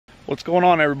What's going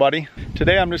on, everybody?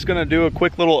 Today I'm just going to do a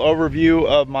quick little overview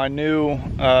of my new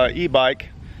e-bike.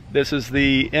 This is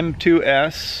the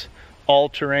M2S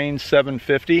all-terrain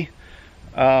 750.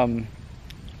 I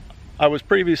was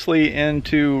previously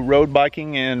into road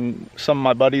biking and some of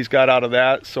my buddies got out of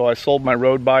that, so I sold my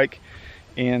road bike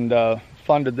and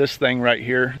funded this thing right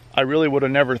here. I really would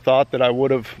have never thought that I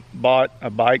would have bought a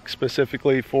bike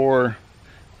specifically for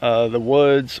the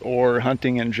woods or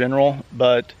hunting in general,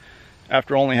 but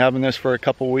after only having this for a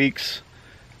couple weeks,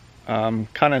 I'm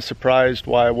kind of surprised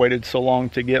why I waited so long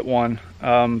to get one.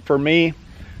 For me,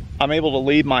 I'm able to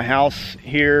leave my house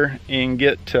here and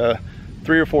get to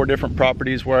 3 or 4 different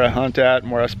properties where I hunt at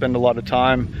and where I spend a lot of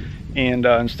time. And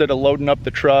instead of loading up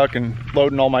the truck and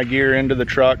loading all my gear into the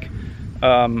truck,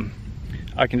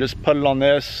 I can just put it on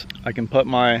this. I can put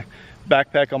my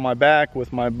backpack on my back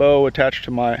with my bow attached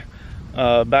to my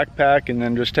backpack, and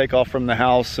then just take off from the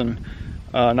house and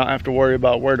not have to worry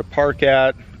about where to park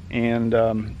at, and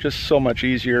just so much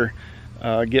easier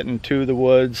getting to the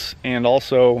woods. And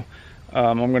also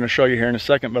I'm going to show you here in a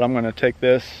second, but I'm going to take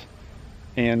this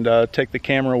and take the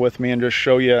camera with me and just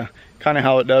show you kind of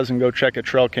how it does and go check a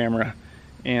trail camera.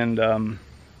 And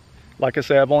like I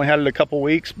say, I've only had it a couple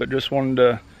weeks, but just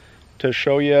wanted to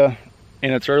show you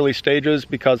in its early stages,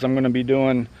 because I'm going to be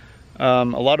doing a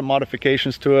lot of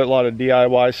modifications to it, a lot of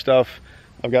DIY stuff.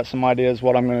 I've got some ideas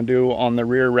what I'm going to do on the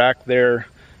rear rack there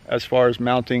as far as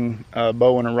mounting a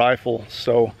bow and a rifle.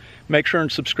 So make sure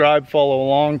and subscribe, follow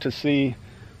along to see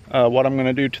what I'm going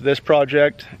to do to this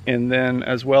project, and then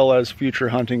as well as future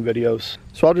hunting videos.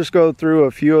 So I'll just go through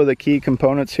a few of the key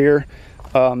components here.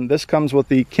 This comes with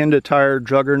the Kenda tire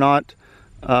Juggernaut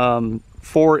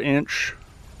 4-inch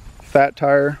fat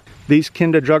tire. These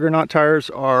Kenda Juggernaut tires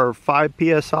are 5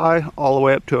 psi all the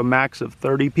way up to a max of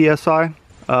 30 psi.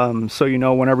 So you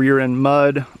know, whenever you're in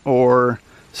mud or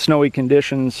snowy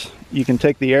conditions, you can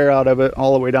take the air out of it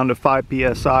all the way down to 5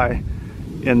 psi,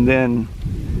 and then,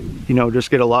 you know, just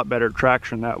get a lot better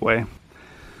traction that way.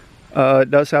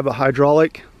 It does have a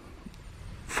hydraulic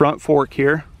front fork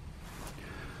here,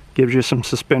 gives you some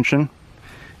suspension,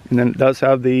 and then it does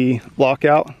have the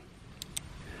lockout.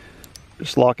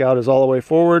 This lockout is all the way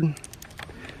forward,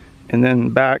 and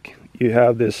then back you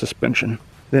have this suspension.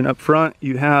 Then up front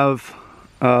you have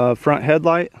a front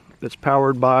headlight that's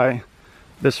powered by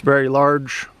this very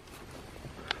large,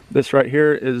 this right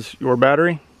here is your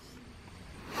battery.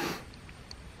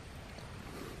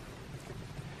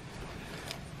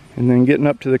 And then getting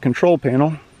up to the control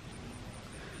panel,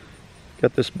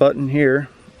 got this button here.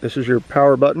 This is your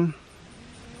power button.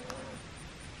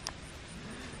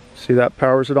 See, that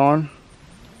powers it on.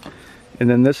 And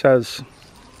then this has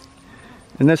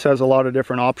a lot of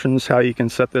different options how you can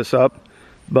set this up.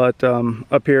 But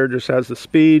up here just has the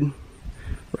speed.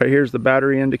 Right here's the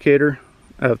battery indicator.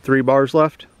 I have 3 bars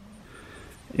left,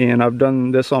 and I've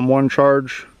done this on one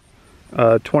charge,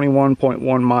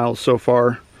 21.1 miles so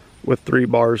far with 3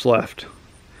 bars left.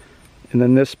 And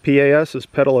then this PAS is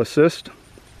pedal assist.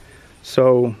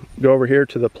 So go over here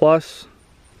to the plus.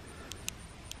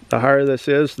 The higher this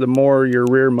is, the more your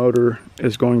rear motor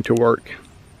is going to work.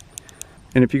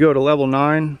 And if you go to level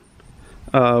 9,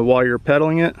 while you're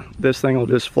pedaling it, this thing will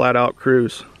just flat out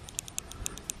cruise.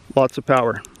 Lots of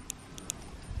power.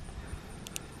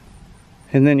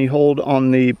 And then you hold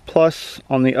on the plus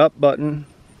on the up button.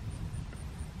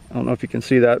 I don't know if you can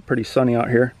see that, pretty sunny out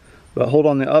here, but hold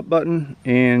on the up button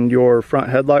and your front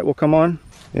headlight will come on.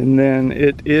 And then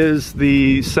it is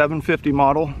the 750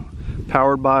 model,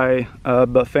 powered by a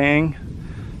Bafang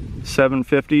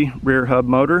 750 rear hub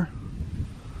motor.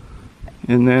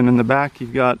 And then in the back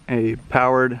you've got a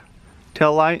powered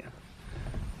tail light,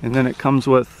 and then it comes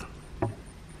with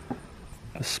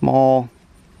a small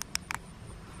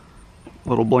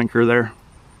little blinker there,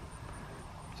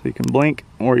 so you can blink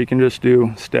or you can just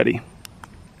do steady.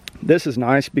 This is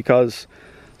nice because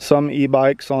some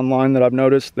e-bikes online that I've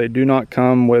noticed, they do not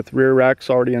come with rear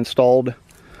racks already installed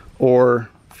or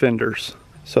fenders.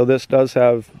 So this does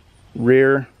have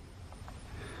rear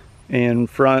and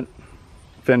front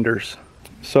fenders.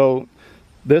 So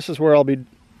this is where I'll be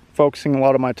focusing a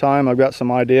lot of my time. I've got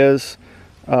some ideas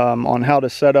on how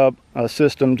to set up a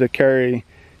system to carry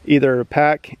either a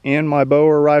pack and my bow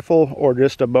or rifle, or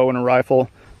just a bow and a rifle,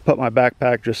 put my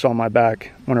backpack just on my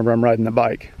back whenever I'm riding the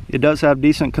bike. It does have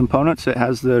decent components. It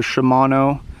has the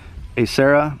Shimano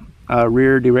Acera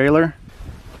rear derailleur.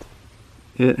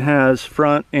 It has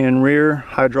front and rear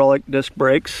hydraulic disc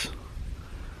brakes,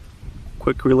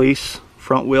 quick release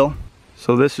front wheel.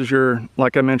 So this is your,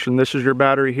 like I mentioned, this is your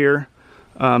battery here.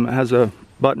 It has a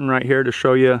button right here to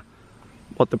show you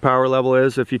what the power level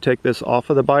is if you take this off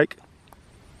of the bike.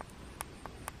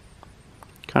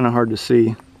 Kind of hard to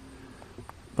see,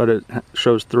 but it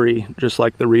shows 3, just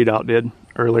like the readout did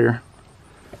earlier.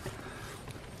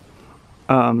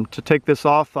 To take this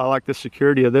off, I like the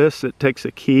security of this. It takes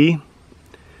a key.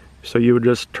 So you would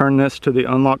just turn this to the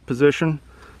unlock position,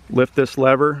 lift this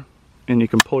lever, and you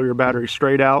can pull your battery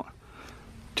straight out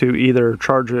to either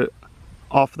charge it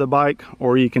off the bike,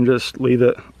 or you can just leave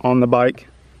it on the bike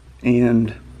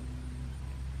and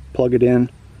plug it in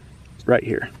right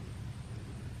here.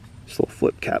 This little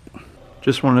flip cap.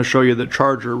 Just wanted to show you the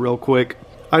charger real quick.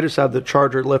 I just have the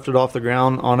charger lifted off the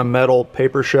ground on a metal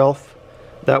paper shelf.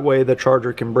 That way the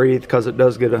charger can breathe, because it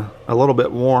does get a little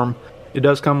bit warm. It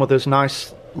does come with this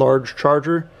nice large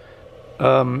charger.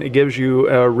 It gives you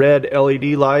a red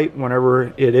LED light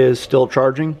whenever it is still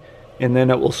charging, and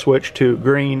then it will switch to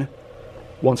green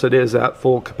once it is at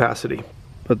full capacity.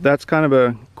 But that's kind of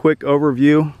a quick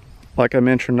overview. Like I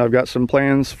mentioned, I've got some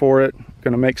plans for it.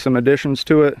 Gonna make some additions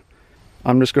to it.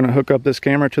 I'm just gonna hook up this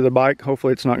camera to the bike.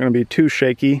 Hopefully it's not gonna be too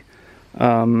shaky.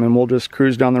 And we'll just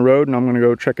cruise down the road, and I'm gonna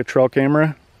go check a trail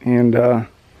camera and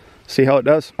see how it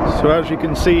does. So as you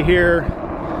can see here,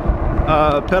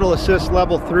 pedal assist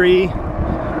level 3.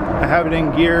 I have it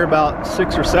in gear about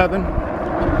 6 or 7.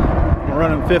 We're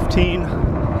running 15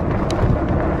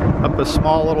 up a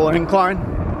small little incline.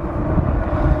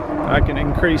 I can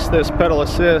increase this pedal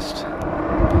assist.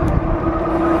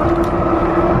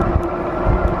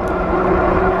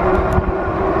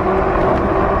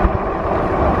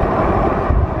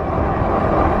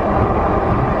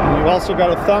 And you've also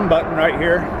got a thumb button right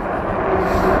here.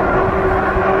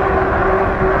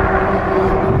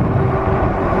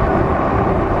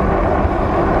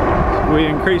 We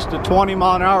increased to 20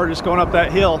 mile an hour just going up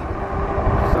that hill.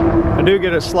 I do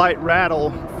get a slight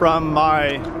rattle from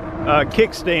my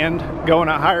kickstand going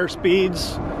at higher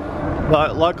speeds,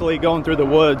 but luckily going through the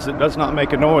woods it does not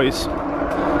make a noise.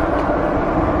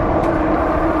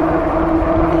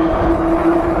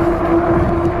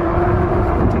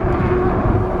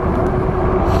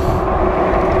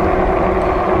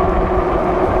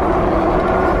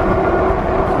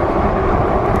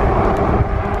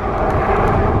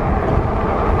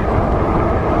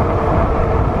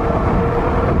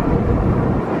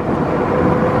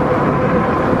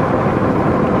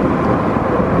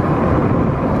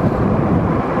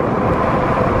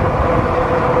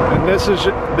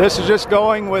 This is just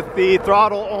going with the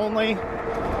throttle only,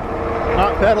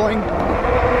 not pedaling.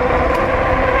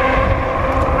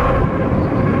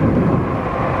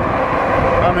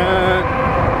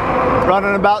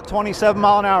 Running about 27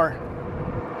 mile an hour.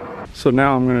 So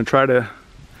now I'm going to try to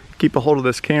keep a hold of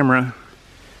this camera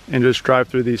and just drive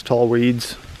through these tall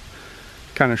weeds,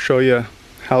 kind of show you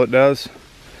how it does.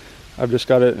 I've just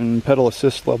got it in pedal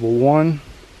assist level 1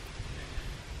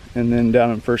 and then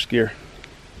down in first gear.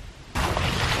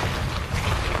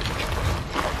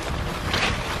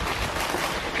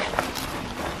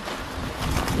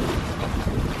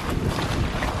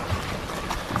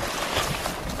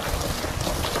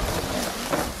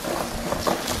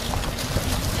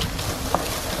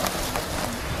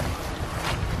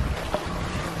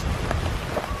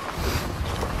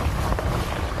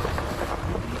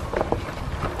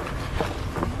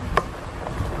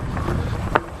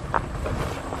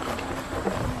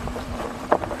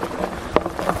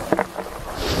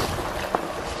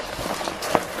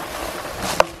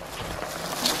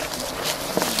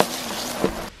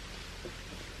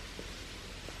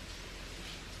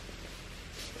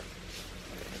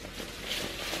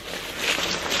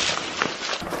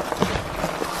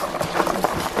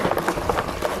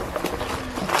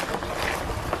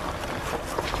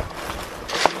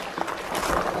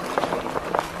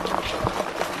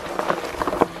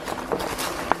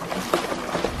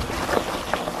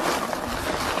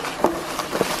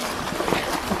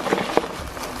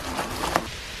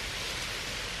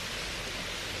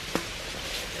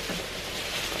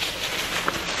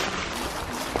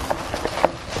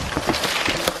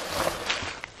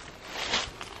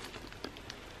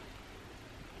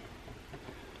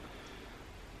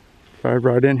 Drive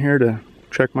right in here to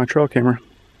check my trail camera.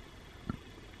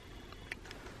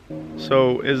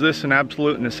 So is this an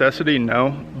absolute necessity? No,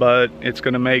 but it's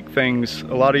going to make things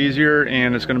a lot easier,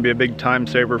 and it's going to be a big time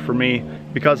saver for me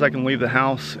because I can leave the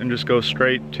house and just go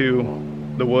straight to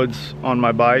the woods on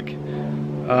my bike.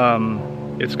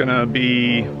 It's going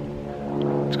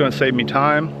to save me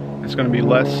time. It's going to be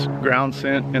less ground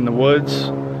scent in the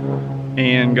woods,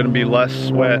 and going to be less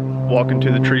sweat walking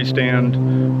to the tree stand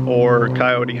or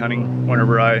coyote hunting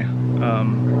whenever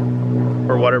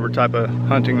or whatever type of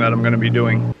hunting that I'm going to be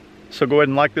doing. So go ahead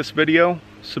and like this video,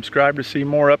 subscribe to see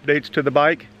more updates to the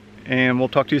bike, and we'll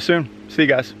talk to you soon. See you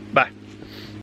guys. Bye.